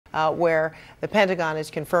where the Pentagon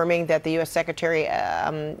is confirming that the U.S. Secretary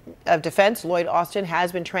of Defense Lloyd Austin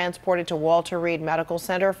has been transported to Walter Reed Medical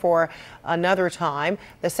Center for another time,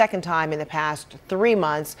 the second time in the past 3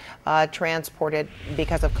 months, transported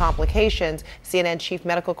because of complications. CNN Chief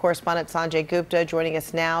Medical Correspondent Sanjay Gupta joining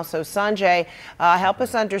us now. So Sanjay, help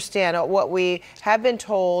us understand. What we have been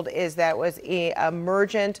told is that was an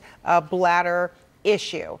emergent bladder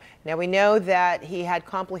issue. Now we know that he had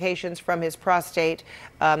complications from his prostate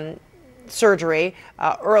surgery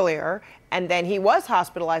earlier, and then he was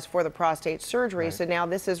hospitalized for the prostate surgery. Right. So now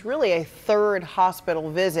this is really a third hospital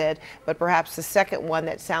visit, but perhaps the second one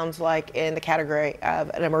that sounds like in the category of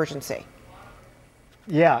an emergency.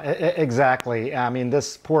 Yeah, exactly. I mean,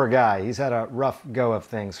 this poor guy, he's had a rough go of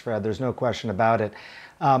things, Fred. There's no question about it.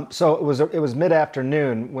 So it was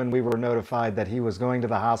mid-afternoon when we were notified that he was going to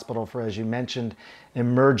the hospital for, as you mentioned,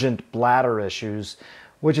 emergent bladder issues,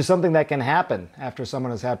 which is something that can happen after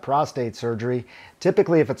someone has had prostate surgery.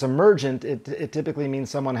 Typically, if it's emergent, it typically means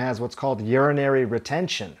someone has what's called urinary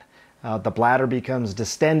retention. The bladder becomes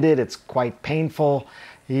distended. It's quite painful.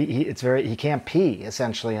 He can't pee,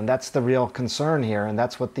 essentially, and that's the real concern here, and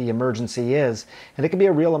that's what the emergency is. And it can be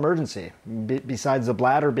a real emergency. Besides the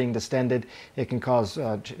bladder being distended, it can cause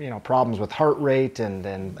problems with heart rate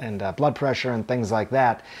and blood pressure and things like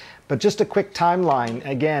that. But just a quick timeline,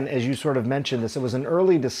 again, as you sort of mentioned this, it was in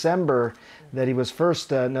early December that he was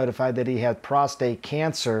first notified that he had prostate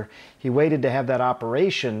cancer. He waited to have that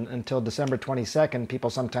operation until December 22nd. People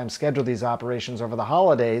sometimes schedule these operations over the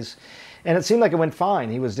holidays. And it seemed like it went fine.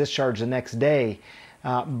 He was discharged the next day.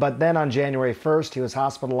 But then on January 1st, he was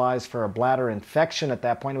hospitalized for a bladder infection at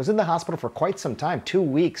that point. He was in the hospital for quite some time, 2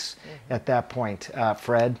 weeks at that point,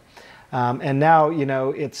 Fred. And now,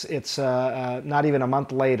 it's not even a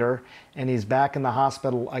month later, and he's back in the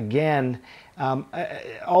hospital again.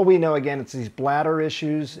 All we know, again, it's these bladder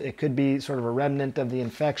issues. It could be sort of a remnant of the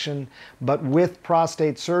infection. But with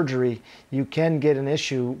prostate surgery, you can get an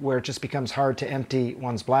issue where it just becomes hard to empty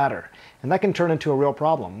one's bladder. And that can turn into a real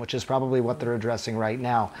problem, which is probably what they're addressing right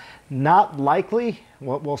now. Not likely,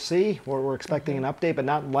 what we'll see, we're expecting an update, but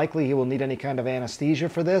not likely he will need any kind of anesthesia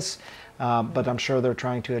for this. But I'm sure they're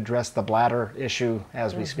trying to address the bladder issue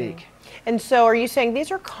as we speak. And so are you saying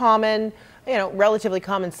these are common, relatively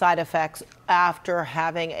common side effects after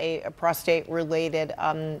having a prostate-related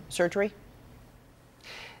surgery?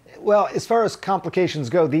 Well, as far as complications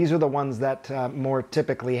go, these are the ones that more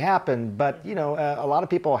typically happen. But, a lot of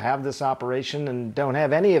people have this operation and don't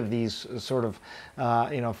have any of these sort of,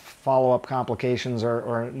 follow-up complications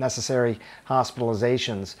or necessary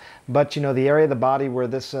hospitalizations. But, the area of the body where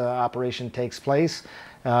this operation takes place,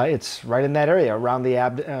 it's right in that area, around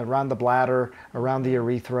the bladder, around the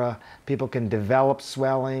urethra. People can develop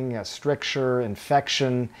swelling, stricture,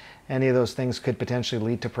 infection. Any of those things could potentially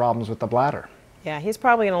lead to problems with the bladder. Yeah, he's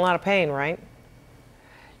probably in a lot of pain, right?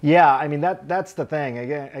 Yeah, I mean, that's the thing.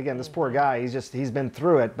 Again, this poor guy, he's been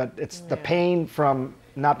through it, but it's the pain from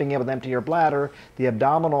not being able to empty your bladder, the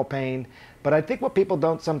abdominal pain. But I think what people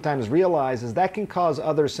don't sometimes realize is that can cause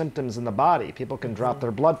other symptoms in the body. People can drop their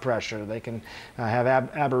blood pressure. They can have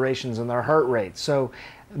aberrations in their heart rate. So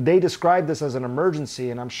they describe this as an emergency,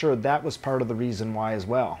 and I'm sure that was part of the reason why as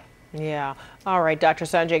well. Yeah. All right, Dr.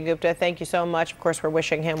 Sanjay Gupta, thank you so much. Of course, we're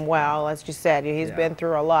wishing him well. As you said, he's been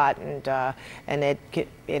through a lot, and it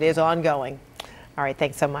is ongoing. All right,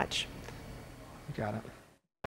 thanks so much. You got it.